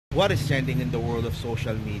What is trending in the world of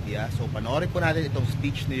social media? So panoorin po natin itong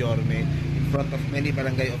speech ni Yorme in front of many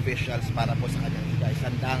barangay officials para po sa kanyang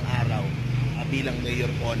ika-100 araw bilang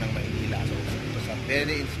mayor po ng Maynila. So it was a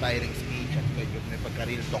very inspiring speech at medyo may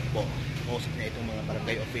pagka-real talk po. Kausap niya itong mga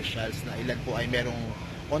barangay officials na ilan po ay merong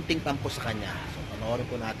konting tampo sa kanya. So panoorin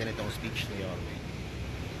po natin itong speech ni Yorme.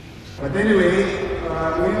 But anyway,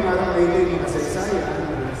 ngayon araw ay hindi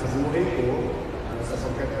kasaysayan sa buhay ko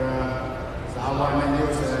sapagkat sa awa ng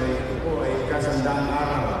Diyos ay ito po ay ika-100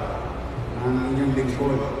 araw ng inyong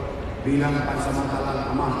lingkod bilang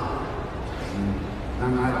pansamantalang ama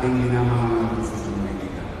ng ating minamahal ng Diyos ng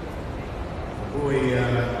Maynila. Ako ay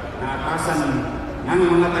naatasan ng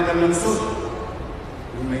mga taga-lungsod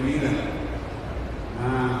ng Maynila na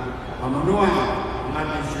pamunuan ang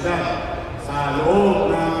ating siyudad sa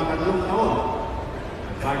loob ng 3 taon.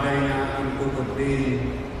 Bagay na ating tutok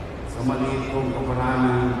din sa maliit kong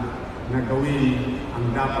kaparanan na gawin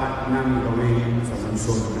ang dapat nang gawin sa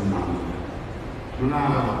lungsod ng Maynila. Mga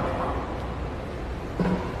kapatid,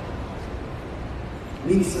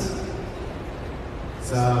 minsan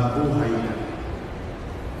sa buhay natin,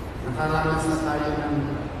 nakaranas na tayo ng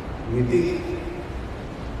ngiti,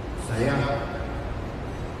 saya.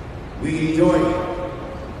 We enjoy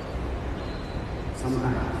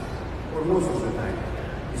sometimes, or most of the time,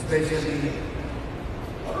 especially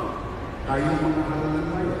tayong mga halalan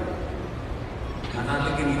tayo.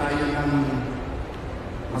 Nakatikim tayo ng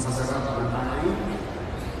masasarap na tayo,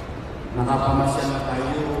 nakapamasyal na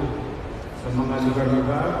tayo sa mga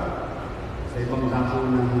lugar-lugar, sa ibang dako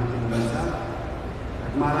ng ating bansa,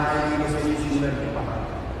 at marami sa inyo sinulad pa.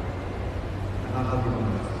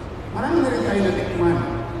 Nakapag-ibang. Marami na rin tayo natikman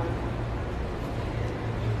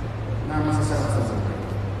na masasarap sa buhay.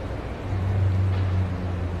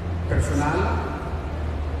 Personal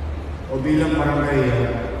o bilang barangay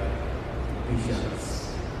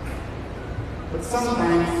officials. But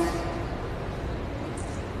sometimes,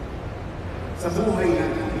 sa buhay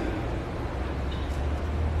natin,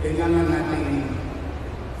 kailangan natin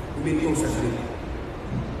huminto sa sarili.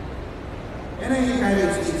 And I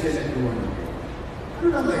encourage each and everyone. Ano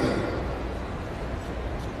lang tayo?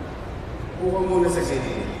 Kuha muna sa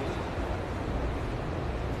sarili.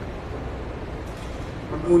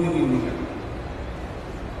 Magmuni-muni ka.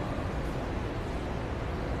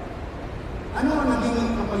 Ano ang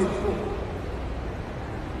naging kapalit ko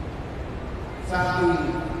sa ating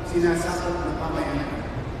sinasakot na pamayanan?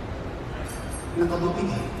 Nakabuti,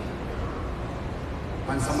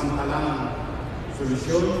 pansamantalang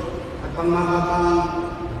solusyon at pangmahabang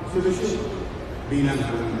solusyon bilang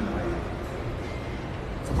kalamay.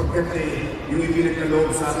 Sapagkat yung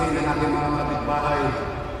ipinagkaloob sa atin ng ating mga kapitbahay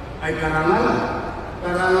ay karangalan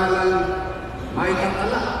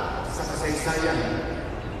maitatala sa kasaysayan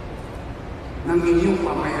ng inyong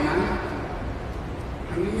pamayanan,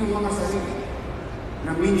 ng inyong mga sarili,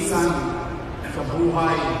 na minsan sa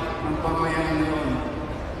buhay ng pamayanan ngayon,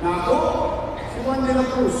 na ako, si Juan de la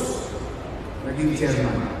Cruz, naging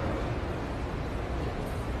chairman.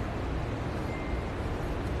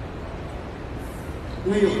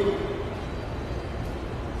 Ngayon,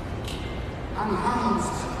 ang hamon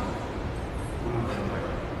sa mga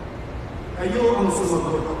kapatid, kayo ang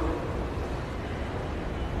sumagot.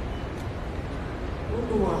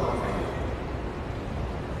 Tutuwa pa kayo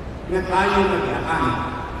na tayo naglaan,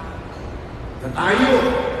 na tayo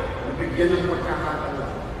nabigyan ng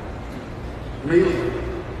pagkakataon. Ngayon,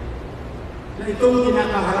 na itong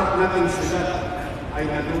kinakaharap nating siyudad ay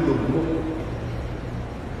nadulugmok,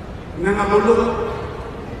 nangabulok.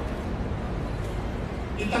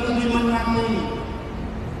 Itanggi man natin,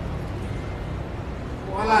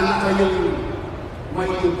 wala na kayong may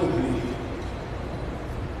upubli.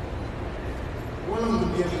 Walang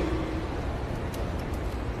gobyerno.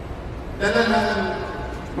 Dala ng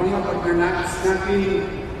mga pagnanais natin,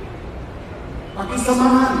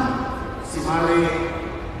 pakisamahan si Mare,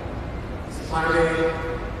 si Pare,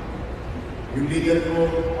 yung leader ko,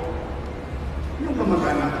 yung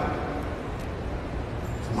kamag-anak ko.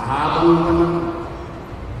 Sa mahabang naman,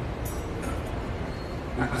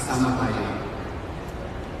 nakasama tayo.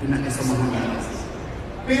 Pinakisamahan natin.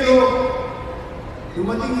 Pero,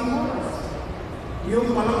 dumating ang oras.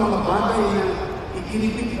 Yung palang mga bagay na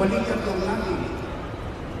ikinipit-balikat lang natin.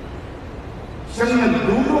 Siyang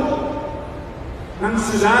nagdulog ng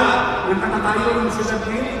siyudad, ng katatayo ng siyudad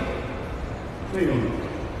ngayon. Ngayon,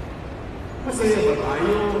 masaya ba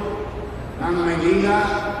tayo ng Maynila,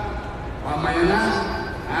 pamayanan,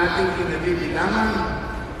 ating kinabibilangan,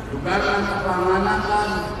 lugar ng kapanganakan,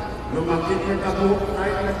 lumakit na tabuhok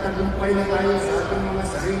tayo, nagtagumpay na tayo sa ating mga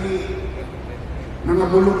sarili. Mga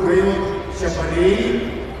bulok ngayon, siya pa rin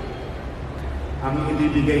ang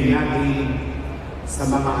ibibigay natin sa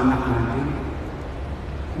mga anak natin?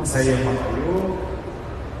 Masaya pa kayo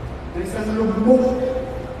na isang lugmok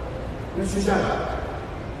na siyudad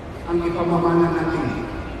ang ipamamana natin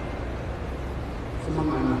sa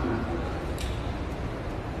mga anak natin.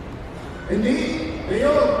 Hindi,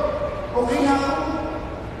 kayo, okay na ako.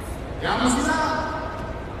 Kaya mo sila.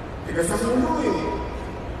 Tiga sa mundo eh.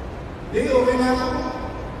 Hindi, okay na ako.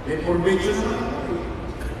 Eh, for venture na ako eh.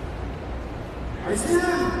 Ayos na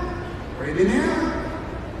yan. Pwede na yan.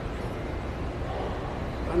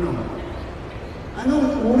 Ano? Anong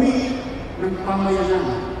uri ng pamayanan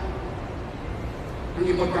ang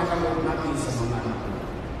ipagkakaloon natin sa mga anak?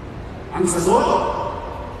 Ang sagot?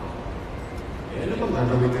 Eh, ano bang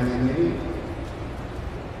gagawin natin ngayon?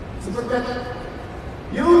 Sapagkat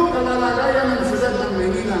yung kalalagayan ng siyudad ng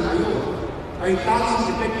Manila ngayon ay tanging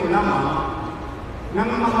epekto lamang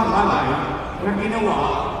ng mga bagay na ginawa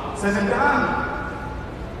sa nakaraan.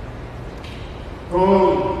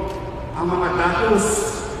 Kung ang mga datos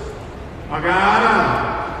pag-aaral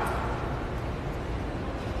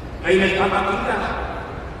ay nagpapakita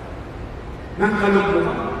ng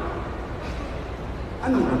kalugmukan,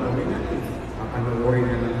 anong gagawin natin? Papanoorin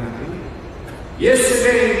na lang natin.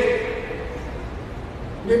 Yesterday,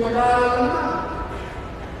 may pag-aaral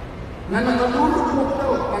na nakalulugmok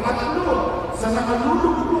daw, pangatlo sa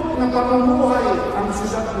nakalulugmok na pamumuhay ang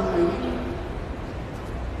siyudad ng Maynila.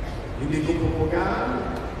 Hindi ko po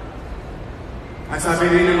pag-aaral. At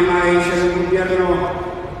sabi rin ng mga ahensya ng gobyerno,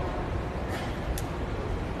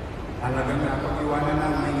 talagang napag-iwanan na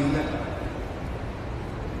ang Maynila.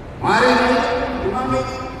 Maaaring na gumamit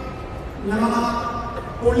ng mga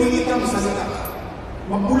politikang salita,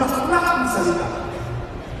 mabulaklak ang salita,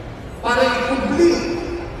 para ikubli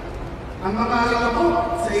ang mga alakapot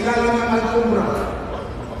sa ilalim ng alkumbra.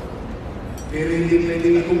 Pero hindi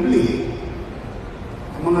pwedeng ikubli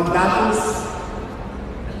ang mga datos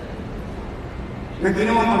na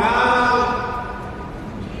ginawang pag-aaral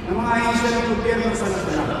ng mga ahensya ng gobyerno sa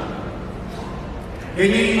national.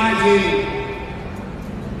 Can you imagine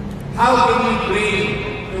how can we pray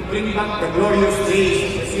to bring back the glorious days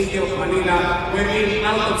of the city of Manila, wherein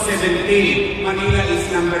out of 17, Manila is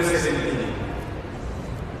number 17?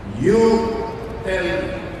 You tell me.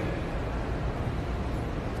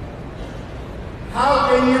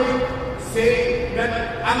 How can you say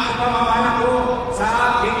that ang pamamana ko sa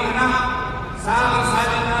aking anak, sa aking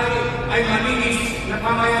salinay ay malinis na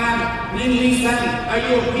pamayanan, minsan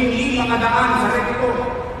kayo hindi makadaan sa rekto?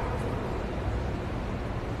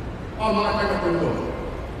 O mga taga-pundo,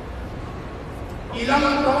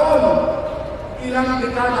 ilang taon, ilang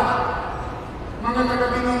dekada, mga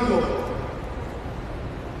taga-Binondo,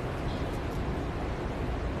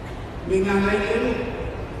 may nanay kayo,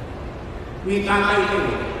 may tatay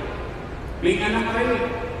kayo, may anak kayo,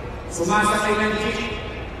 sumasakay ng jeep,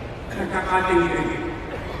 nagkakating kayo.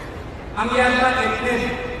 Ang yata etnet,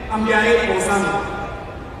 ang biyahe po sama.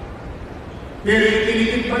 Pero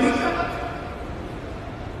itinitid balik ka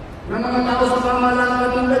ng mga tao sa pamahalaan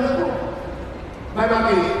na tulad ko.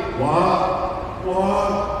 Bakit? Wag!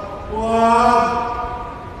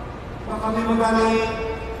 Baka may magalit.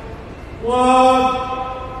 Wag!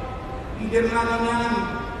 Leader natin yan.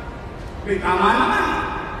 May tama naman.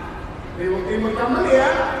 Kaya huwag kayo magkamali,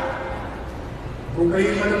 ha? Kung kayo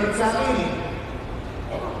malamit sa akin,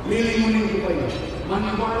 lilimunin ko kayo.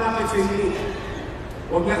 Maniwala kayo sa hindi.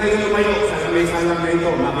 Huwag na kayo lumayo sa lamay-salam na ito.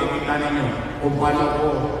 Makikita ninyo kung paano ko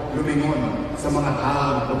lumingon sa mga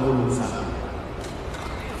taong tumulong sa akin.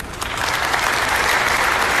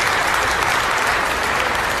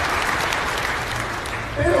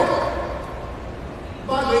 Pero,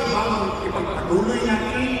 bagay bang ipagpatuloy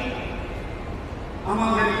natin ang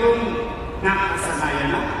mga ganitong nakasanayan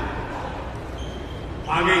na?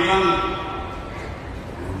 Bagay bang,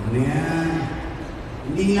 ano yan?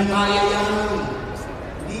 Hindi na kaya yan.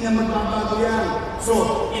 Hindi na magbabago yan.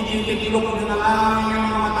 So, ititiklok na lang ang inyong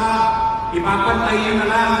mga mata. Ipapantay nyo na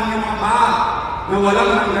lang ang inyong mga paa na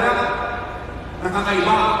walang nanggarap.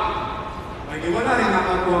 Nakakaiba. Ay, wala rin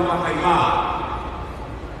nakakuha kakaiba.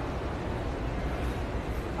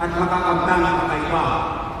 At makakamtang kakaiba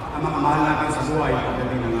ang mga mahal natin sa buhay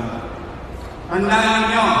pagdating ng araw. Tandaan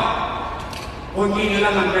ninyo, kunti na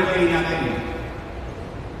lang ang birthday natin.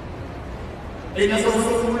 Eh,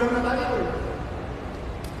 nasusuko lang na tayo.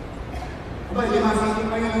 Aba, 5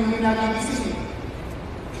 cm pa yung hindi natin gising.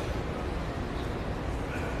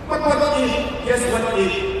 But what if, yes what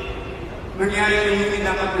if, nangyari yung hindi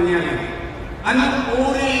dapat nangyari? Anong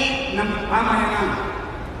uri ng pamayanan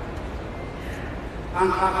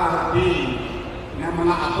ang kakarapin ng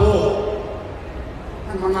mga apo,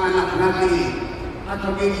 ng mga anak natin at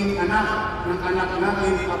magiging anak ng anak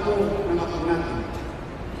natin, apo ng apo natin.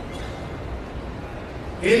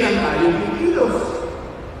 Kailan tayo kikilos?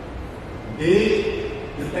 Hindi.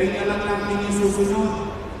 Hintayin na lang natin yung susunod.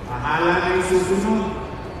 Pahala na yung susunod.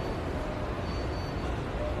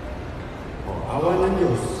 O, awa ng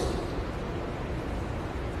Diyos.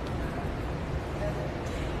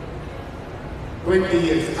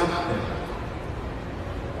 Years after,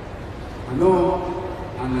 ano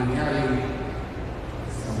ang nangyari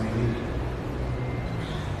sa Maynila?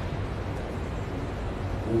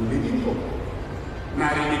 Ulitin ko.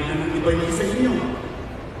 Narinig na ng iba yung sa inyo.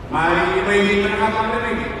 Maaaring iba hindi pa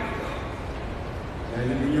nakapaglanig. Dahil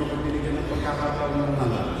hindi nyo kung binigyan ng pagkakataon ng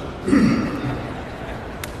mga.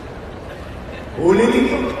 Ulitin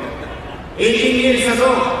ko. 18 years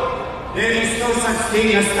ago, there is no such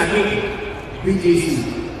thing as tagig. BGC.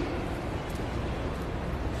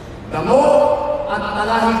 Damo at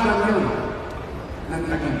talahig lang yun ng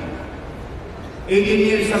tagig. 18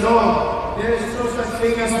 years ago, there is no such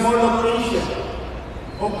thing as Mall of Asia,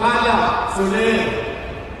 Okada, Soler.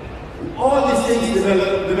 All these things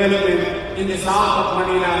development in the south of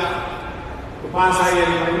Manila, Pasay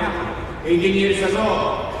and Paranaque. 18 years ago,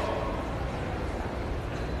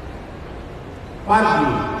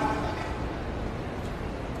 Pagdi.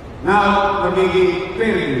 Now, nagiging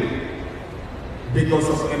fairly because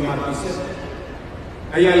of MRT7.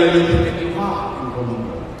 Kaya lalipin ito ha, ang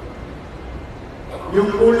komuno.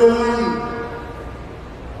 Yung kulungan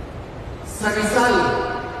sa Rizal,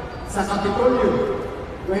 sa Kapitolyo,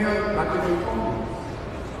 ngayon, bakit yung komuno?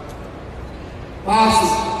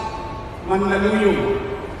 Pasig, Mandaluyong.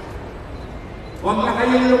 Huwag na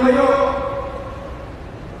kayong lumayo.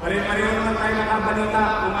 Pare-pareho naman tayo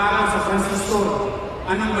nakabalita ng araw sa Francisco.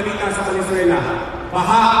 Anong balita sa Valenzuela?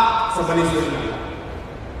 Baha sa Valenzuela.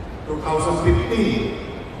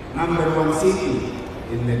 2015, number 1 city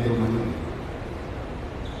in Metro Manila.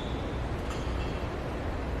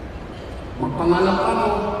 Magpangalap ako,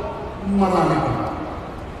 marami pa.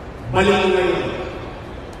 Balik ko ngayon.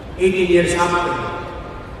 18 years after,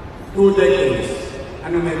 2 decades,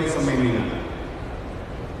 ano meron sa Maynila?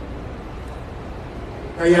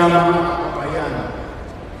 Kaya mga kapabayan,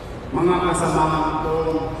 mga kasamahan ko,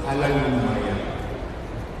 halal ng bayan.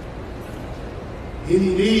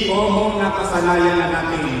 Hindi ko nakasanayan na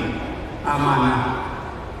natin, tama na.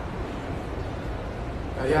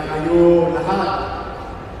 Kaya kayo lahat,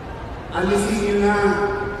 alisin niyo na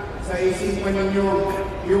sa isipan ninyo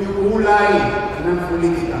yung kulay ng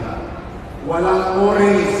politika. Walang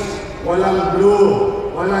orange, walang blue,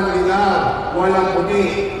 walang dilaw, walang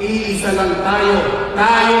puti. Iisa lang tayo.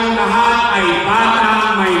 Tayong lahat ay batang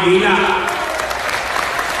Maynila.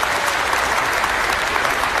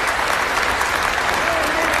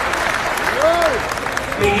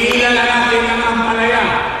 Tigilan na natin ang ampalaya.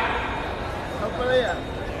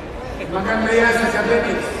 Maganda yan sa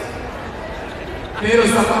kabinet. Pero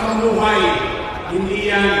sa pamumuhay,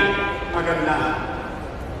 hindi yan maganda.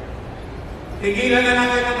 Tigilan na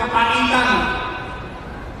natin ang kapaitan,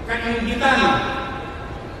 kaingitan.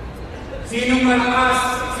 Sinong malakas,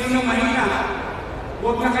 sinong mahina.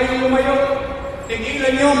 Huwag na kayong lumayo.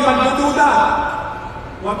 Tigilan niyo ang pagdududa.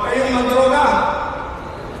 Huwag kayong magdroga.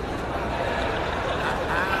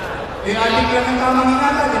 Adik lang ang tamang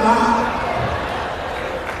hinala, di ba?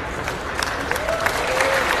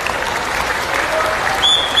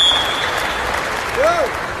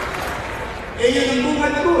 Yun ang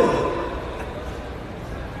bungad ko eh.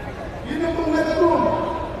 Yun ang bungad ko.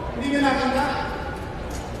 Hindi nyo nakita?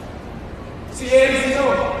 Si Eric ito,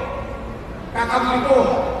 kakampi ko.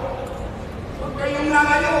 Huwag kayong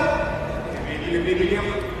nalayo. Bibili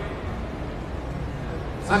ako.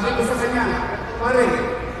 Sabi ko sa kanya, pare,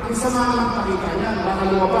 ang sama ng pakita niyan, baka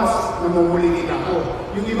lumabas, namumuli kita ko.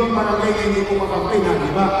 Yung ibang barangay na hindi ko kakampi,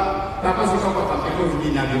 nagiba. Tapos ikaw kakampi ko, hindi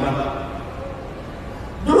nagiba.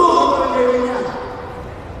 Duro ang barangay niya.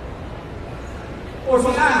 O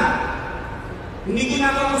saan? Hindi ko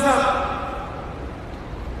nakausap.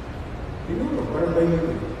 Pinuro, barangay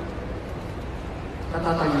niya.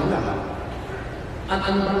 Katatayo lang. At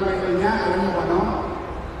ang barangay niya, alam mo ba no?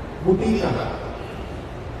 Butika.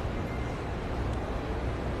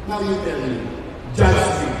 Now you tell me,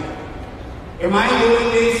 judge me. Am I doing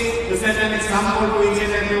this to set an example to each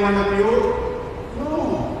and every one of you?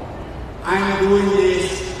 No. I'm doing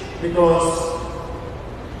this because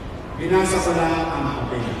binasa ko lang ang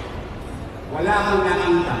papel. Wala akong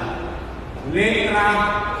nakita. Letra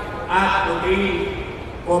at puting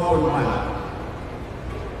o pulman.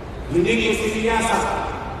 Hindi ko siniyasa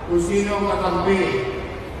kung sino ang kakampi,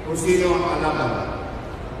 kung sino ang kalaban.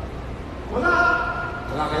 Wala.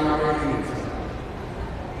 Wala kayong makarinig.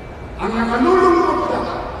 Ang nakalulungkot ka,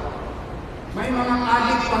 may mga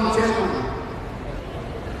adik pang chairman.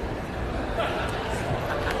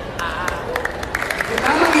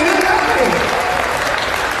 Tama ginagawa eh.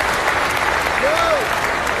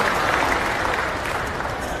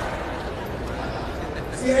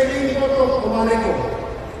 Si Eileen Toto, kumari ko.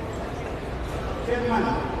 Chairman,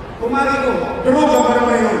 kumari ko. Droga ba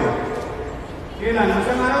naman yun? Kailan?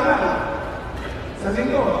 Isang araw lang. Sa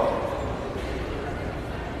linggo.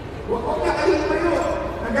 Huwag na kayo kayo.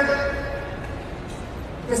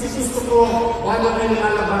 Kasi gusto ko, bago kayo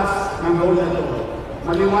lalabas ng bowl na ito,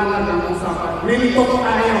 maliwanag ang usapan. Real talk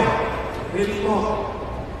tayo. Real talk.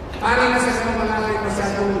 Para na sa mga natin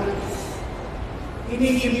masyadong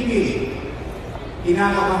inikimpi,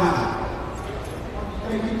 kinakabahan.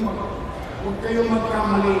 Huwag kayong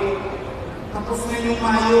magkamali. Tapos na yung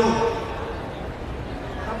Mayo.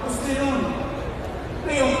 Tapos na yun.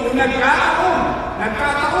 Ngayon, kung nagkataon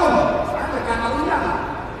lang.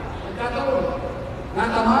 Nagkataon.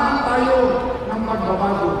 Natamaan tayo ng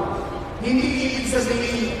pagbabago. Hindi ibig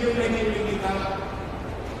sabihin yung nagpilitan.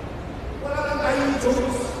 Wala lang tayong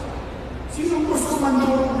choice. Sinong gusto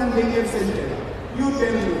mandurog ng daycare center? You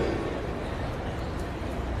tell me.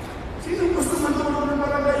 Sinong gusto mandurog ng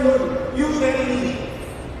barangay yun? You tell me.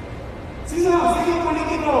 Sino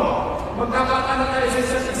politiko? Magkapata na tayo sa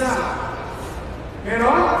isa't isa. Pero,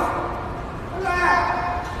 wala.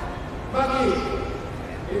 Bakit?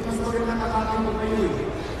 Eh, mas maganda kakatin ko kayo eh.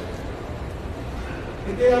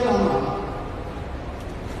 Eh, kaya naman,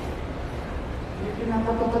 eh,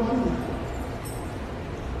 pinapatupad yun.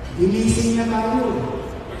 Ginising na tayo.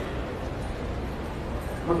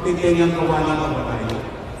 Magtitengang kawalan na ba tayo?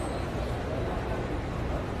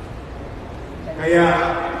 Kaya,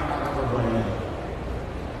 nakakabayan.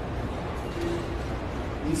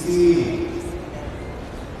 Isi,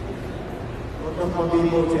 huwag ang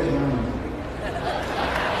pabimbo, Chairman.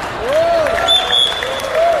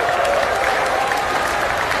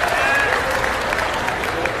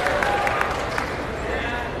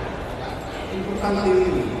 Importante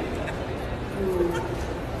yun.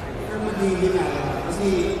 Kaya magiging kasi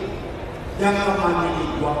diyan ka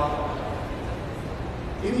maniligwa.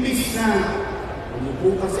 Imbis na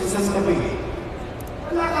umupo ka sa isang tabi,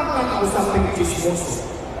 wala kang kakausapin chismoso.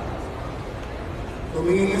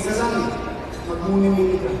 Tumingin ka sa langit,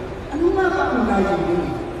 magmuni-muni ka. Ano nga ba ang gagawin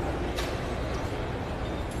mo?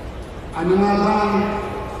 Ano nga ba ang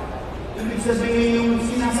ibig sabihin yung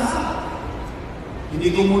sinasabi? Hindi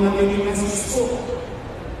ko muna titignan si ISKO.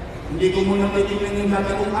 Hindi ko muna titignan yung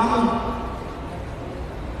dati kong amo.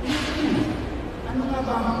 Ano nga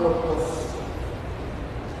ba ang purpose?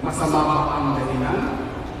 Masama ba ang dahilan?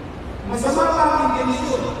 Masama ba ang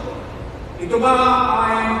intensyon? Ito ba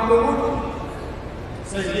ay magpapagod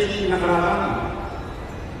sa hindi nakararami?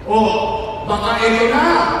 O baka ito na!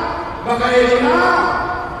 Baka ito na!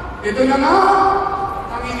 Ito na nga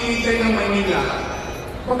ang iniintay ng Maynila.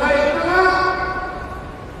 Baka ito na nga!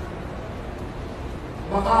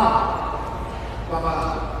 Baka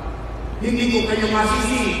hindi ko kayo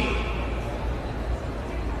masisi.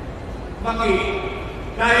 Bakit?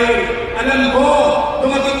 Dahil alam ko,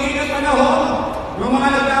 dumating din ang panahon, ng mga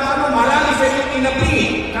nagkakaroon, marami sa inyong inapi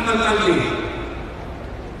ng alkalde.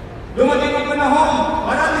 Dumating ang panahon,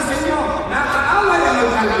 marami sa inyo, nakaaway ang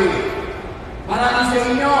alkalde. Marami sa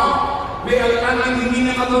inyo, may alkalde hindi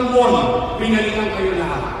nakatulpon, pinalitan kayo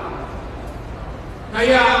lahat.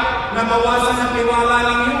 Kaya, nabawasan ang tiwala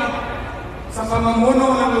ninyo sa pamumuno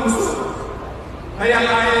ng lungsod. Kaya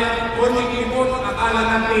kahit konting-ipon, akala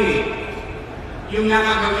natin yung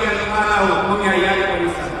nakagawian ng araw, mangyayari pa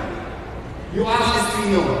rin sana. You ask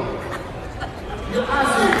Espino. You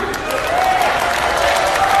ask him.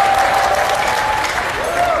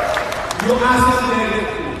 You ask him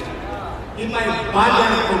directly. If I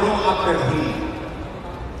bother to go after him.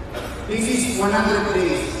 This is 100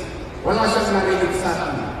 days. Wala siyang narinig sa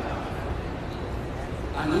atin.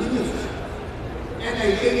 Ano ninyo? And I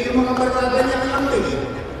think yung mga barkada niya ang aming.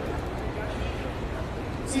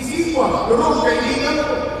 Si Sikwa, durog, kaibigan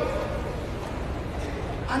ko.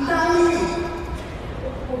 Ang dami.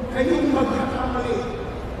 Huwag kayong magkakamali.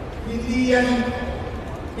 Hindi yan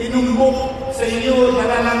tinumbok sa inyo,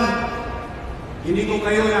 dalalang. Hindi ko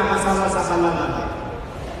kayo nakasama sa kalaman.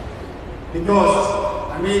 Because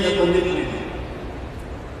I made a commitment.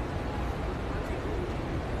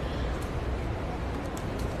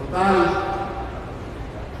 Total,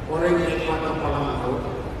 44 pa lang ako.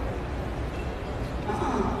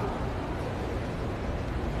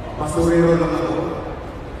 Basurero lang ako.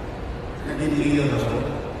 Naging mayor ako.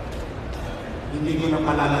 Hindi ko na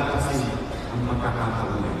palalagpasin ang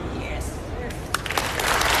magkakataon. Yes.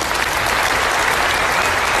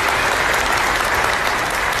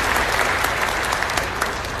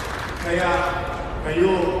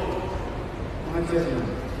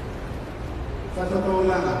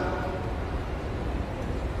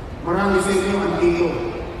 Marami sa inyo andito.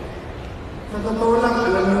 Sa totoo lang,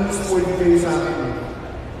 alam niyo, spoiled kayo sa akin.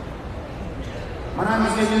 Marami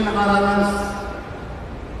sa inyo nakaranas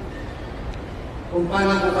kung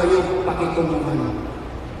paano ko kayo pakitunguhan.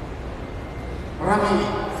 Marami.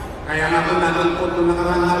 Kaya nga po nalungkot nung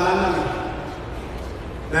nakarang halalan.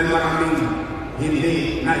 Dahil maraming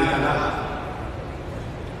hindi na itala.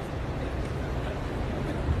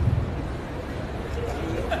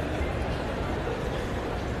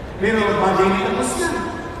 Pero bagay na tapos yan.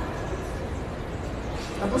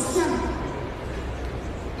 Tapos yan.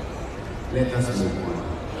 Let us move on.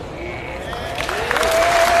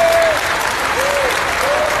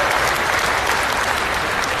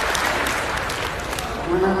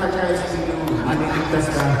 Manatagay sa inyo, maniligtas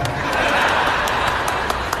ka.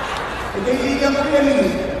 Kaibigan ko yan eh.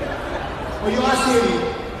 O yung asin,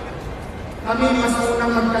 kami mas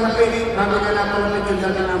unang magkalapit bago na napalapit yung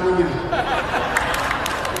dati naman niya.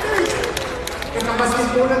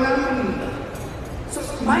 Kakabasketbola naman. So,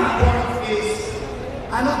 my point is,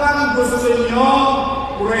 ano bang gusto niyo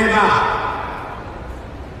prueba?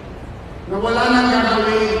 Na wala nang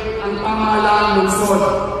gagawin ang pamahalaang lungsod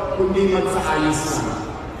kundi magsaayos na.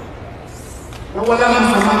 Na wala nang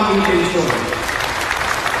samang intensyon.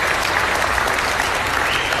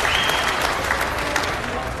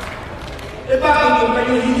 E bakit kung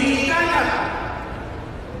kayo hindi kaya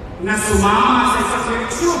na sumama sa isang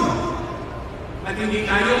direksyon at hindi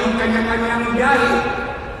tayo ang kanya-kanyang biyahe?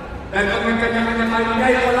 Dahil pag may kanya-kanya tayong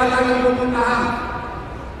biyahe, wala tayong pupuntahan.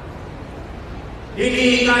 Hindi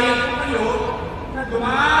kaya po kayo na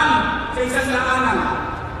dumaan sa isang daanan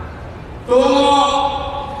tungo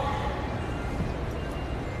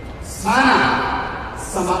sana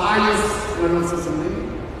sa maayos na nasusunod.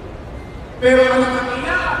 Pero anong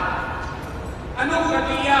katiyakan? Anong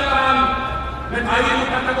katiyakan na tayo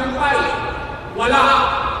magtatagumpay? Wala.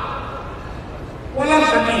 Walang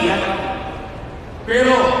katiyakan.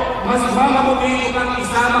 Pero mas mamabuti kung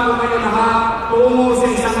isama ko kayo lahat tungo sa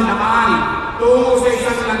isang daan, tungo sa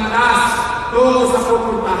isang landas, tungo sa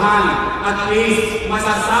pupuntahan. At least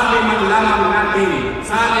masasabi man lamang natin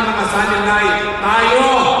sa ating mga sanilay, tayo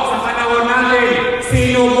sa panahon natin,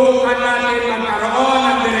 sinubukan natin magkaroon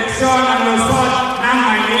ng direksyon ng lungsod ng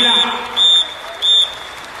Maynila.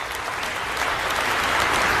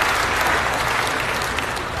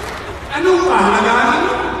 Anong pahalagaan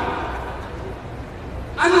nyo?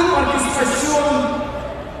 Anong partisipasyon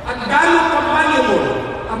at gano'ng ka-valuable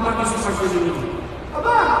ang partisipasyon nyo?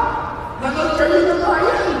 Aba, nanood kami ng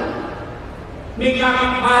bayan. May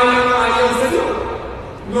kapitbahay ang ayaw sa iyo.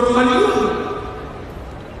 Normal yun.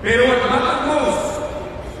 Pero at matagos,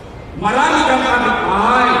 marami kang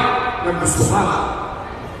kapitbahay na gusto ka.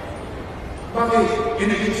 Bakit?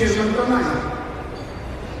 Kinag-chairman ka man.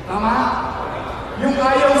 Tama? Yung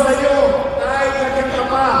ayaw sa iyo, kahit naging ka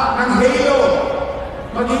pa ng halo,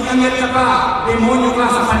 maging angel ka pa, demonyo ka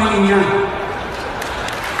sa paningin niya.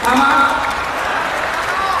 Tama?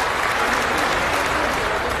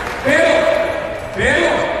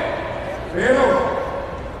 Pero,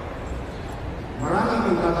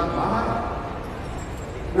 maraming kang kapitbahay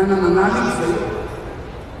na nananalig sa iyo,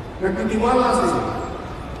 nagtitiwala sa iyo,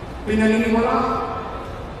 pinaniniwala.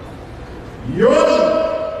 Yun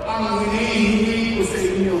ang hinihingi ko sa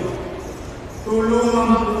inyo. Tulungan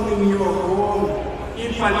po ninyo akong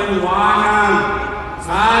ipaliwanag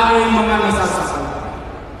sa ating mga nasasakot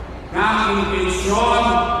na ang intensyon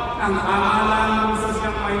ng pamahalaan ng lungsod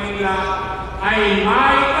ng Maynila ay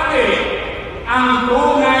maitali ang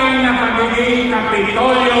tunay na pagiging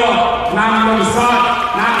kapitolyo ng lungsod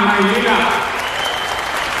ng Maynila.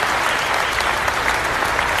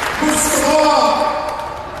 Gusto ko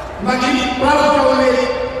maging proud ka ulit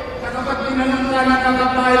na kapag tinanong ka ng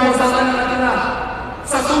kapatbahay mo sa kanila,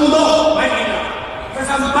 sa Tondo, Maynila, sa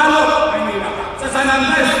Sampaloc, Maynila, sa San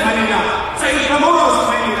Andres, Maynila, sa Intramuros,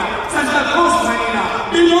 Maynila, Santa Cruz, Maynila,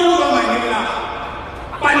 Binondo, Maynila,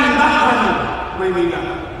 Pandakan, Maynila,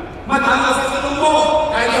 Matangas sa Tondo,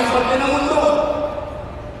 kahit ang parte ng mundo.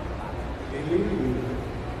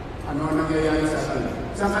 Ano ang nangyayari sa atin?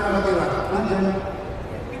 Saan ka nakatira? Nandyan.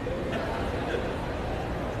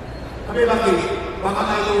 Sabi bakit? Baka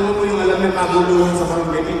tayo mo yung alam ng kabuluhan sa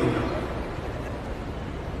barangay ito.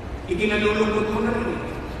 Ikinalulungkot mo na rin.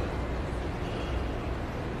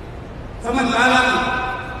 Samantalang,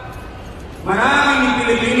 maraming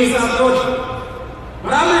Pilipino sa abroad.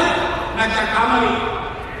 Marami nagkakamali.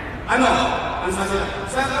 Ano? Ang sabi nila?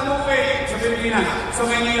 Saan ka mo sa Pilipinas? Sa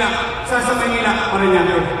Maynila? Sa Maynila?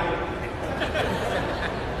 Parañaque.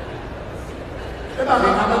 Eh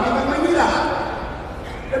bakit? Kapag ang Maynila?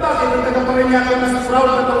 Eh bakit ang taga-Parañaque mas proud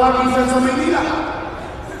na tawagin siya sa Maynila?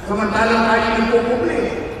 Samantalang tayo nagpupubli.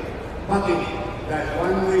 Bakit? Dahil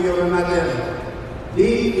one way or another,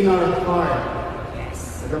 deep in our heart,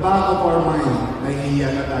 at the back of our mind,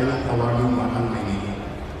 nahihiya na tayong tawagin batang Maynila.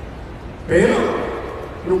 Pero,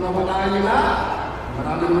 nung kabataan nila,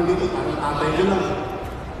 marami naman dito, parang tatay nila.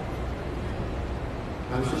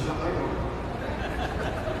 Kansus na kayo.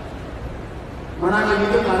 Marami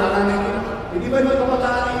dito, parang nanay nila. Hindi ba nung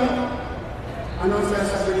kabataan ninyo? Ano siya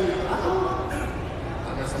sabihin niya?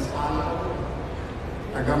 Taga-Sampala,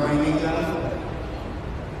 taga-Maynila.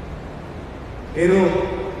 Pero,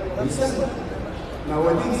 minsan,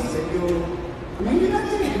 nowadays, medyo, Maynila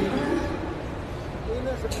din.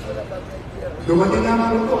 Dumating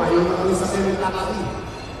nga po ito, ayaw na kami sa taxi.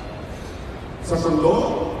 Sa sundo,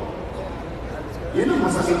 yan ang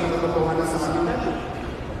masakit na katotohanan sa kanila.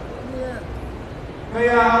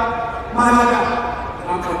 Kaya, mahalaga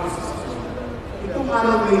ang pag-isasyon. Itong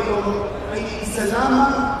araw na ito ay isa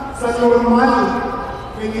lamang sa normal.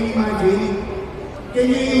 Can you imagine?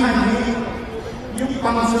 Yung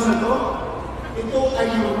pangsyon na ito, ito ay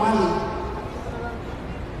normal.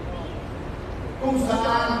 Kung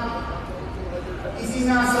saan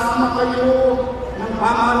isinasama kayo ng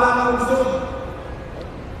pamahalaan usod.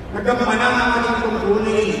 Nagampanan ang ating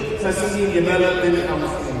tungkulin sa City Development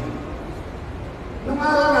Council. Nung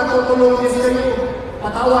araw na tutulungan kayo,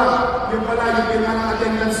 patawag, yung pala yung pirma ng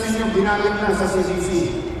attendance ninyo, ginamit na sa CDC.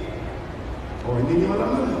 O, hindi nyo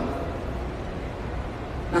alam yun.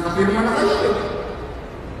 Nakapirma na kayo eh.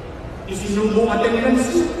 Isinubong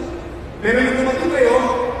attendance nyo. Pero yung tumating kayo,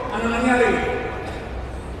 ano nangyari?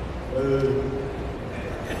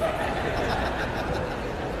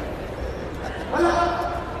 Wala.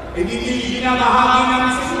 Eh di binabahagi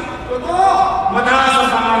namin sa inyo. Totoo, mataas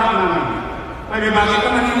ang pangarap namin. Ay, bakit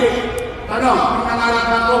naman hindi? Tanong, yung nangarap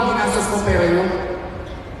na ako, ginastos ko pera nyo?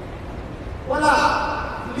 Wala.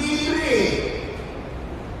 Libre.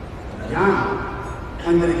 Yan.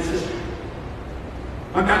 Ang direksyon.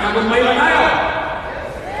 Magkakagumpay ba tayo?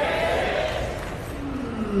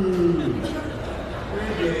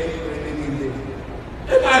 Pwede hindi.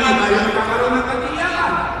 Eh, paano tayo magkakaroon ng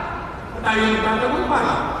katiyakan? Tayo nagtatagumpay.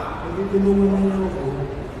 Hindi tulungan niyo ako.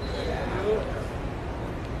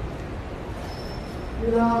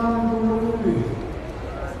 Kailangan ng tulungan eh.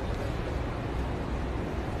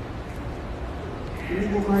 Hindi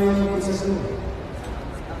ko kaya ng proseso.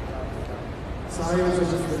 Sayang sa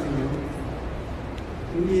gusto ninyo.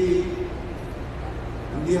 Hindi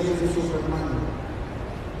ako si Superman.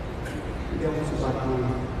 Hindi ako si Batman.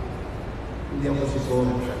 Hindi ako si Thor.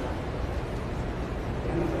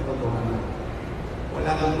 Yan ang katotohanan.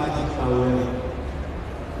 Wala akong magic power.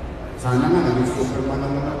 Sana nga, naging Superman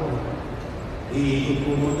naman ako. Iikot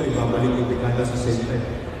ko mo ito, ibabalik yung dekada sa center.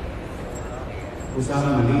 Kung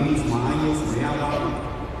saan malinis, maayos, mayabang,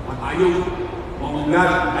 matayong,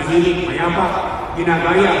 maunlad, tahimik, mayabang,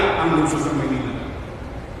 ginagaya ang lungsod ng Maynila.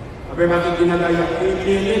 Sabi bakit ginagaya?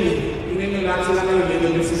 PLN eh. Tingnan nyo lahat sila ngayon, may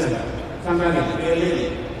universidad. Saan galing? PLN.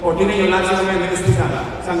 O, tingnan nyo lahat sila ngayon, may hospital.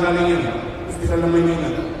 Saan galing yun? Hospital ng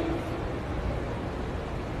Maynila.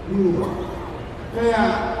 Ba? Kaya,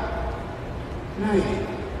 Nay,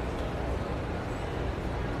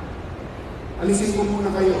 alisin ko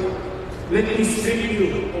muna kayo. Let me strip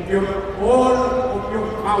you of all of your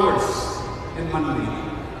powers and mandate.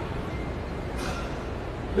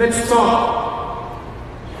 Let's talk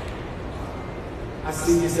as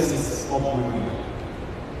citizens of Manila.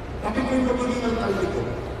 Tapi ko yung pagiging alkalde ko.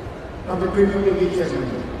 Tapi ko yung pagiging chairman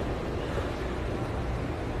ko.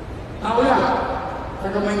 Tao lang,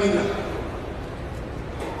 taga Maynila.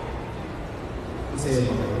 Masaya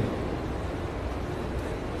ba kayo?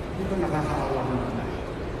 Hindi ba nakakaawa naman tayo?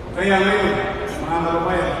 Kaya ngayon, mga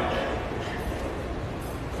kababayan,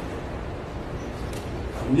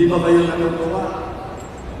 hindi ba kayo natutuwa?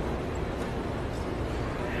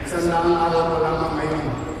 Isang lang araw pa lamang ngayon.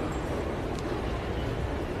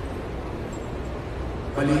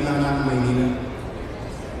 Balita ng Maynila.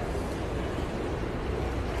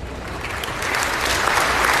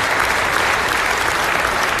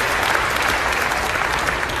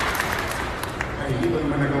 Ay, hindi ba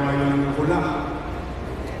naman nagawa yun ng kulang?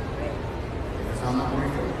 Kasama ko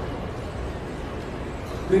ito.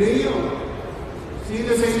 Pero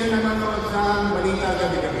sino sa inyo nanonood sa balita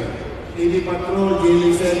gabi-gabi? TV Patrol,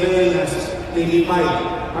 GL7, TV5.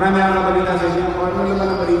 Marami ang balita sa inyo. Ano naman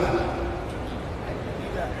ang balita?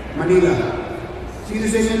 Manila. Sino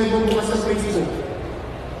sa inyo nagbubukas sa Facebook?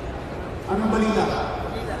 Anong balita?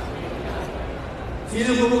 Sino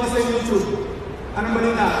nagbubukas sa YouTube? Anong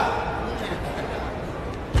balita?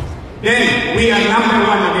 Then, we are number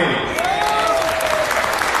one again.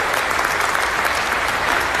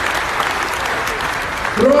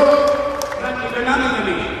 Grow, not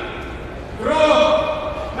economically. Grow,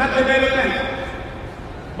 not development.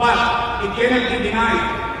 But it cannot be denied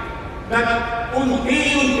that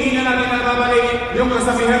unti-unti na natin nababalik yung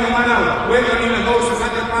kasabihan ng Manaw. When Manila goes to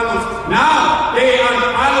Santa Carlos, now they are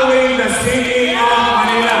following the city of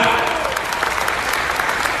Manila.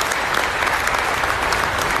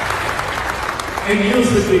 And you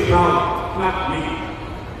should be proud, not me.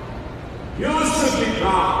 You should be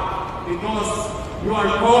proud because you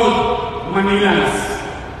are called Manilans.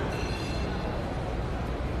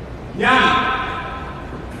 Yan.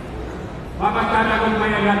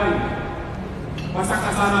 Mapagtatagumpayan natin. Basta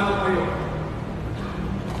kasama ko kayo.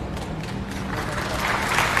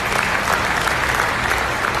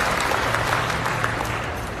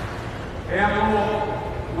 Kaya po,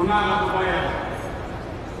 mga kababayan,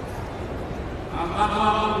 ang kapwa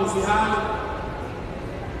kong musihan,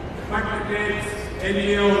 partners,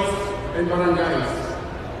 NGOs, and barangays.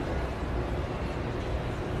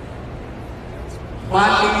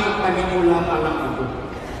 Bating panimula pa lang ako.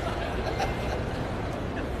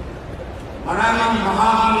 Maraming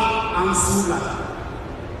bahagi ang sulat.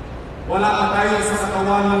 Wala pa tayo sa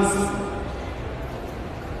katawan ng sulat.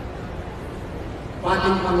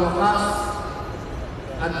 Bating pangwakas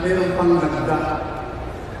at meron pang nagda.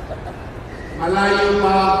 Malayo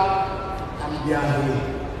pa ang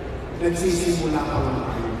biyahe. Nagsisimula pa lang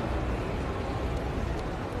tayo.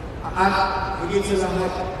 At higit sa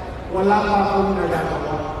lahat, wala pa akong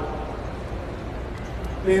nagagawa.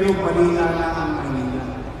 Pero balita na ang Manila.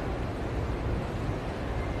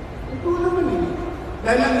 Ito naman eh.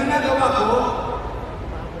 Dahil ang ginagawa ko,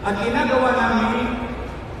 at ginagawa namin,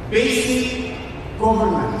 basic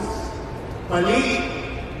governance. Balik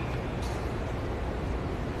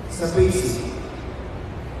sa basic.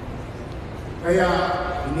 Kaya,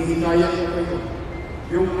 hinihikaya ko kayo.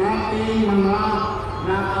 Yung ating mga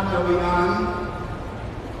nakagawian,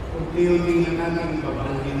 unti-unti na natin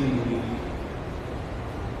babaguhin muli.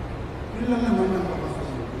 Yun lang naman ang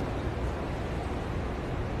pagkasunod.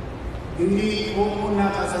 Hindi kung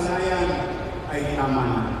una kasanayan ay tama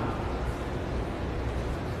na.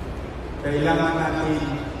 Kailangan natin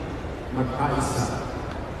magkaisa.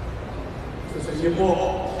 So sa inyo po,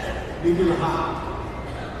 dito lahat.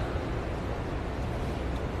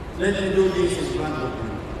 Let me do this in front of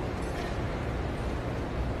you.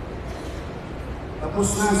 Tapos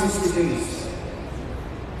na 60 days.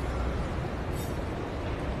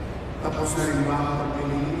 Tapos na rin ba ang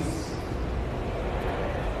pagpilinis?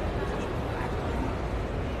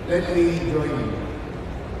 Let me join you.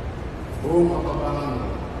 Buong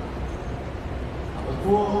kapapangan. Ako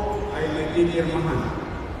po ay may pinirmahan.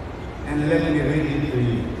 And let me read it to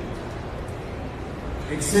you.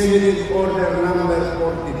 Executive Order Number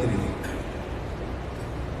 43.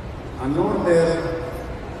 An order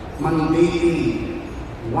mandating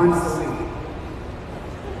once a week.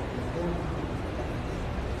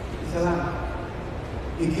 Isa lang.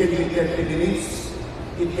 It can be 30 minutes,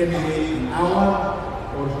 it can be an hour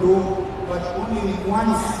or two, but only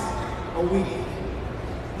once a week.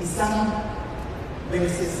 Isang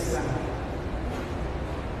beses lang.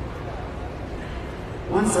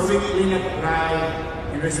 Once a week, clean up drive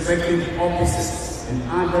in respective offices and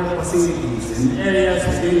other facilities and areas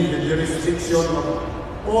within the jurisdiction of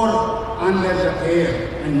or under the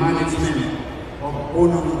care and management of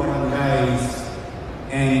punong barangays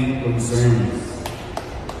and concerned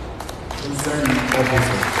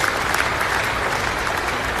officers.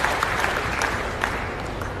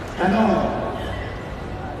 Tanong,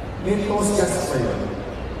 may toskas pa yun?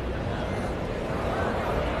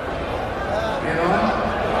 Meron?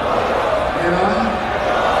 Meron?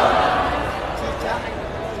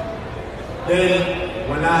 Then,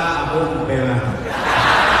 wala akong pera.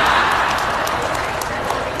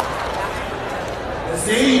 The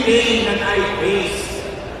same thing that I faced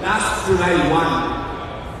last July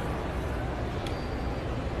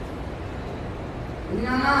 1.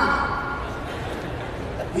 Nga,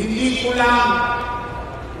 hindi ko lang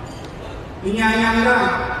inyayanga.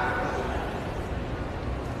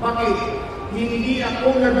 Bakit? Hindi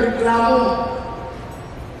ako nagreklamo.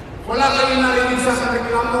 Wala kayo narinig sa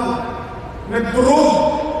reklamo. Nag-prove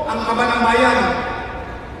ang kabanang bayan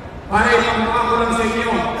para ipamukha ko lang sa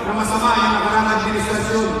inyo na masama yung nakarang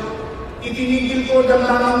administrasyon. Itinigil ko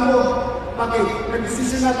damdaman ko. Bakit?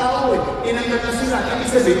 Nag-desisyon na tao eh. Inanggat na sila.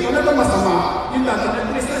 Ibig sabihin, wala ba masama yung dating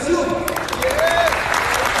administrasyon?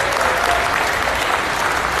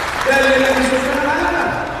 Dahil yung administrasyon na nalala.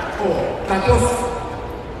 Tapos,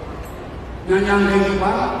 nanyanggay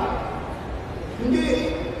ba? Hindi.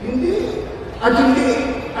 Hindi. At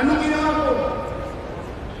hindi. Anong ginawa ko?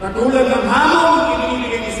 Katulad ng hamon,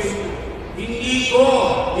 ibinibigay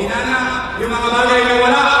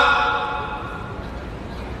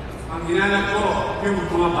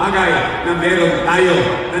bagay na meron tayo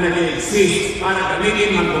na nag-exist para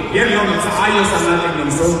gamitin ng gobyerno sa ayos ang ating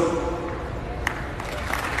lungsod.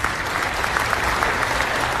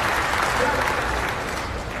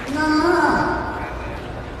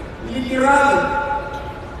 Literal.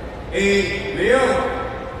 Mayor,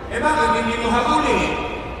 bakit hindi mo habulin?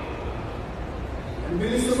 Ang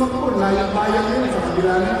bilis tumakbo, layang bayan yun sa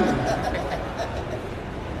kabila na yun.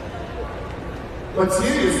 But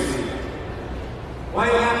seriously, why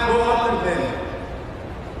not go after them?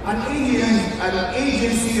 An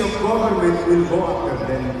agency of government will go after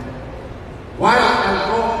them. While I'll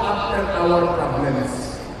go after our problems.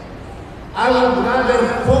 I would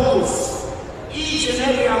rather focus each and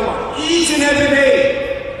every hour, each and every day,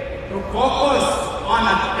 to focus on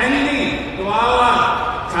attending to our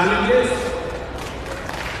challenges.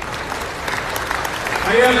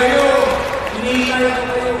 Kaya kayo, hinihintay ko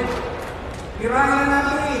kayo. Tirahin na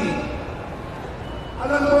natin.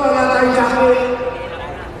 Alam ko, wala tayong jacket.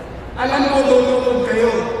 Alam ko, tutulog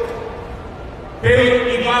kayo. Pero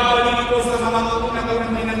ibabalik ko sa mga una ko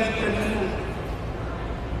ng minanigyan nyo.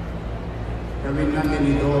 Gawin natin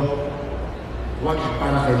ito, huwag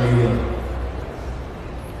para kay Mayor.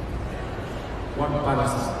 Huwag para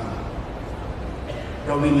sa akin.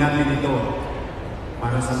 Gawin natin ito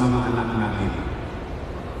para sa mga anak natin.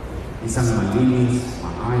 Isang malinis,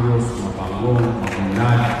 maayos, mapagong,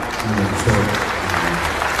 maunlad, na lungsod.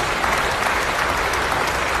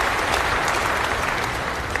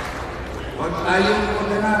 Huwag tayong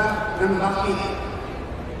maghanap ng bakit.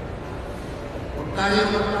 Huwag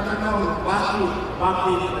tayong magtatanong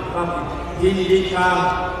bakit. Hindi ka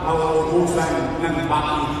mauubusan ng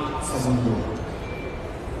bakit sa mundo.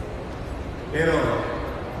 Pero,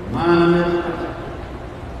 meron ka.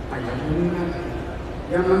 Kaya mo natin.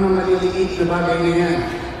 Yung mga maliliit na bagay na yan,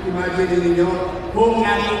 imagine ninyo, kung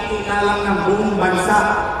nakikita lang ng buong bansa,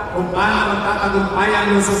 kung paano magtatagumpay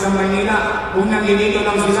ang lungsod ng Maynila, kung nandito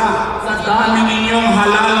lang sila, sa dami ninyong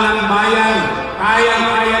halal ng bayan, kaya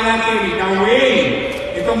natin gawin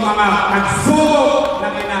itong mga pagsubok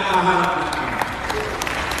na kinakaharap natin.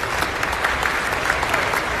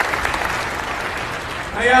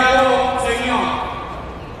 Kaya po sa inyo,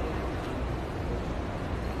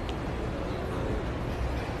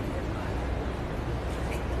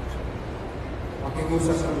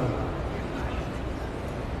 pakiusap ka lang.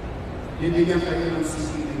 Bibigyan kayo ng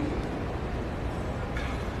sisili.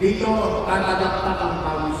 Dito, tatagaktak ang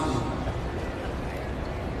pawis mo.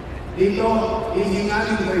 Dito,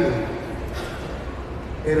 hihingalin kayo.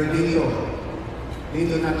 Pero dito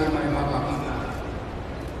natin maipapakita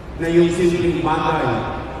na yung simpleng bagay,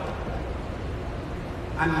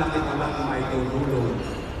 ang laki palang maitutulong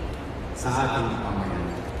sa ating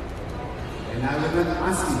pamayanan. And I will not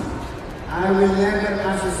ask you, I will never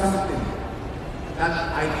ask you something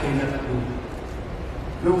that I cannot do.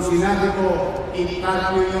 Nung sinabi ko,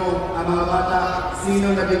 i-calculate nyo ang mga bata,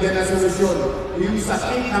 sino nabigyan ng solusyon? Yung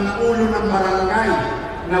sakit ng ulo ng barangay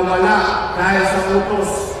na wala dahil sa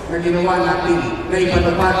utos na ginawa natin na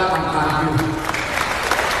ipatupad ang curfew.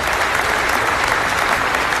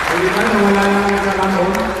 So, di ba wala na ang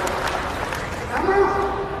nagkakamon? Tama.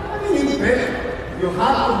 Ano hindi pwede? You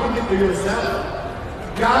have to give it to yourself.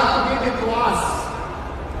 You have to give it to us.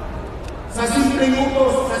 Sa simpleng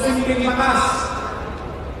utos, sa simpleng batas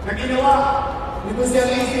na ginawa, nito siya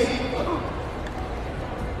isip.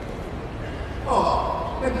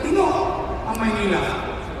 Nagtino ang Maynila.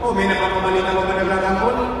 May napapabalitan mo ba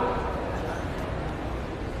naglalangkot?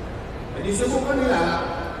 E di subukan nila,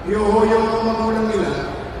 iuhoyong ang magulang nila.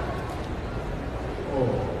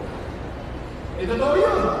 Totoo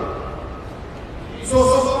yun.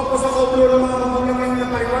 Isusok ko sa kublo ng mga magulang ngayon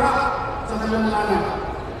na pariwara sa kanilang anak.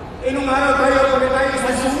 Nung araw tayo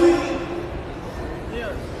sa suwi.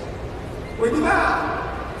 Pwede ba?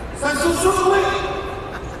 Sa susuwi.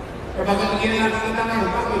 Kapag tingin natin kita ngayon,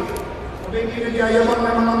 bakit? Sabi yung pinagyayabang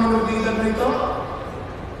ng mga minoridad na ito?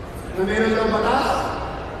 Na meron daw batas?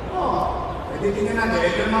 Pwede tingin natin.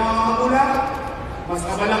 Ito yung mga magulang. Mas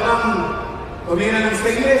kabalakang tumira ng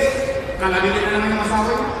stainless. Kalabili na naman yung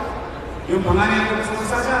asawa niya. Yung pangalan ko sa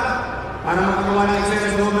masada para makagawa ng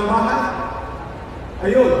eksena sa loob ng bahay.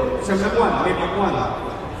 Ayun, isang labuan, may pakuan.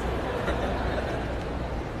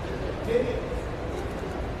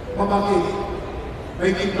 Bakit?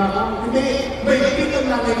 May kitna ko? Hindi, may kitna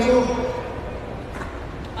namin ko.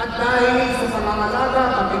 At dahil sa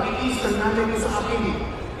pangangalaga, pagkikis ng namin ko sa akin,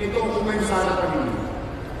 ito ang kumensara pa rin.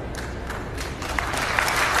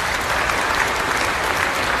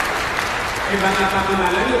 Bakit pa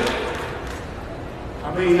kilala yun?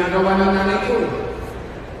 Abay, nagawa ng nanay ko.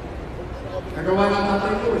 Nagawa ng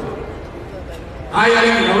tatay ko. Kaya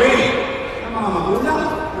rin gawin ng mga magulang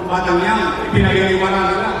ng batang yan. Ipinaginiwanan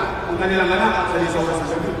nila ang kanilang anak sa 10 oras sa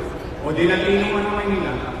gabi. O di nagtinuman ng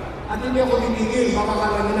Maynila. At hindi ako titigil, baka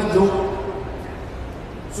kala nila joke.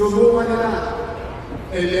 Subukan nila.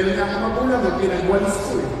 Meron na akong magulang at pinagwalis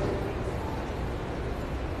ko eh.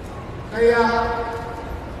 Kaya,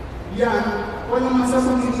 yan, walang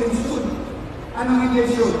masamang intensyon. Anong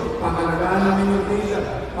intensyon? Pakalagaan namin yung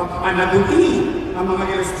data. Papanagutin ang mga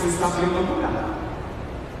irresponsible magulang.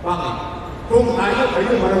 Bakit? Kung tayo,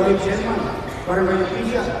 barangay chairman, barangay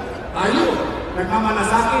official, tayo,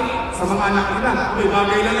 nagmamalasakit sa mga anak nila. May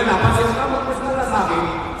bagay lang na dapat sila magmalasakit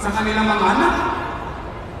sa kanilang mga anak.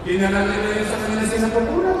 Ginalan nila yun sa kanila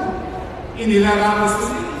sinapupunan. Inilaramos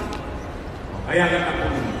nila. Kaya kita po,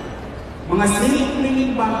 mga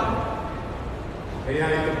simpleng bagay. Kaya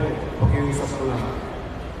ito po, pakiusap ko lang.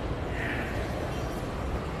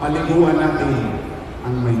 Paliguan natin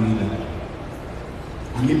ang Maynila.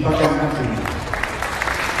 Ipagan natin.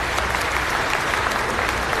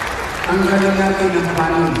 Tanggalin natin ang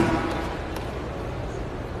panin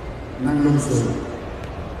ng lungsod.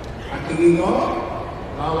 At tingin ko,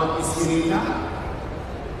 bawat iskinita,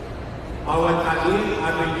 bawat alin,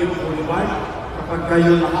 ating yung boulevard, kapag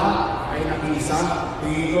kayo lahat ay nakiisa,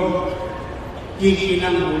 tingin ko,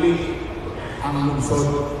 kikinang muli ang lungsod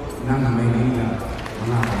ng Maynila,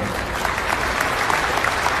 mga kapatid.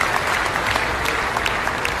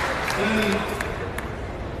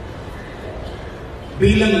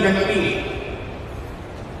 Bilang ganti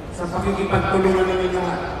sa pakikipagtulungan ng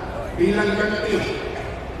lahat, bilang ganti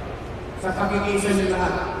sa pakikisan ng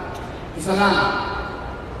lahat, isa lang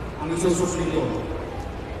ang isususli ko.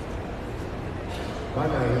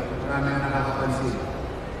 Bagay, marami na nakakapansin.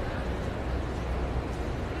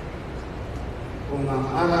 Kung ang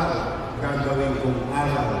araw, gagawin kong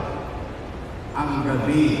araw, ang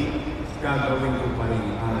gabi, gagawin ko pa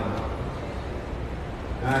rin araw.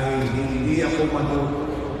 Dahil hindi ako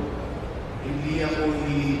matutulog, hindi ako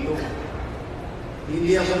hinihito,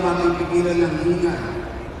 hindi ako mapipigilan ng hinga,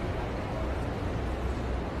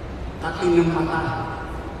 tating ng mata,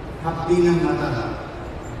 hapdi ng mata,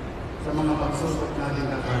 sa mga pagsusot natin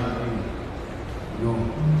na karating. No,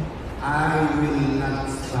 I will not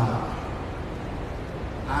stop.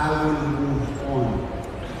 I will move on.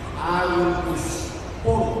 I will push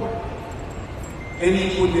forward. And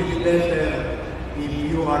it would be better if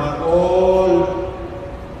you are all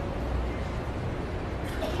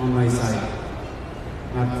on my side,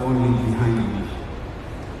 not only behind me.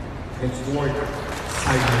 Let's work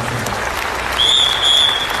side by side.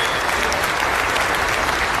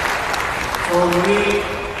 For me,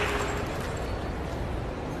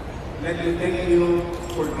 let me thank you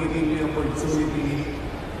for giving me the opportunity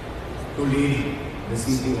to lead the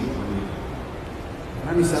city of Manila.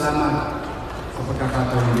 Maraming salamat sa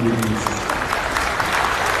pagkakataon ng Pilipinas.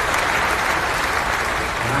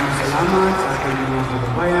 Maraming salamat sa ating mga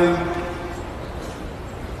kababayan.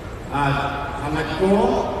 At hangad ko,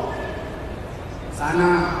 sana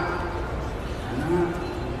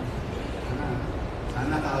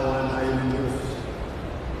kaawaan tayo ng Diyos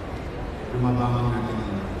na mabangon natin.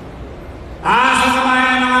 Sa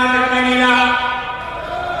samayan ng mga taga Maynila!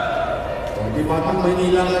 O, di batang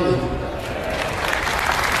Maynila kayo.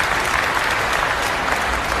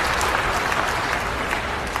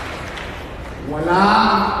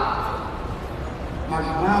 Walang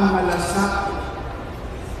magmamalasak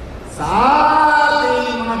sa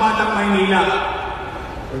ating mga batang Maynila,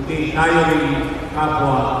 kundi tayo rin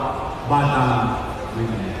kapwa batang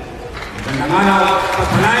Maynila. Magandang araw,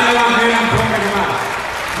 pagpalain lang kayo ng programa.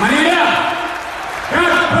 Manila,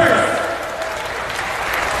 God first!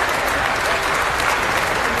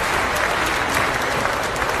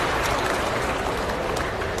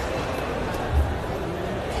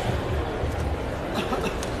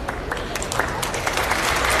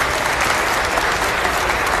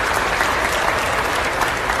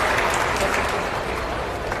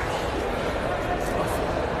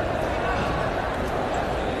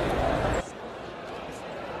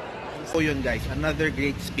 So yun guys, another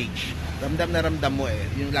great speech. Ramdam na ramdam mo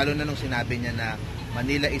yung lalo na nung sinabi niya na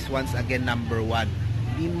Manila is once again number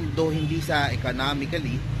 1. Hindi sa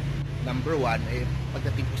economically number 1,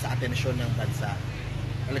 pagdating po sa atensyon ng bansa,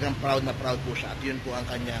 talagang proud na proud po siya. At yun po ang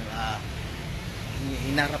kanyang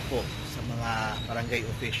hinarap po sa mga barangay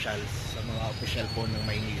officials, sa mga official po ng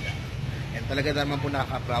Maynila. And talaga naman po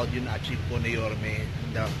nakaka-proud yun achieve po ni Yorme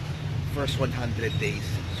in the first 100 days.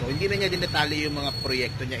 So hindi na niya dinatali yung mga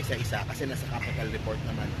proyekto niya isa-isa kasi nasa capital report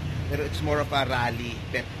naman. Pero it's more of a rally,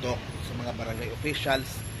 pep talk sa mga barangay officials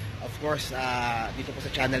Of course, dito po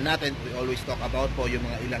sa channel natin, we always talk about po yung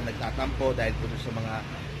mga ilang nagtatampo dahil po sa mga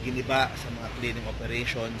giniba, sa mga cleaning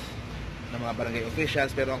operations ng mga barangay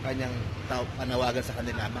officials. Pero ang kanyang panawagan sa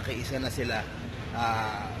kanila, makiisa na sila,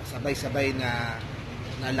 sabay-sabay na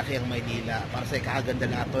nalaki ang Maynila para sa ikakaganda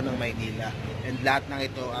lahat ng Maynila, and lahat ng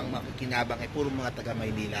ito ang makikinabang ay puro mga taga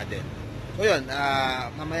Maynila din. So yun,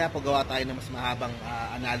 mamaya po gawa tayo ng mas mahabang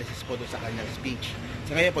analysis po doon sa kanyang speech.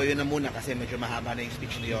 So ngayon po, yun na muna kasi medyo mahaba na yung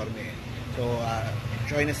speech ni Yorme. So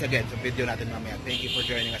join us again sa video natin mamaya. Thank you for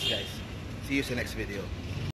joining us, guys. See you sa next video.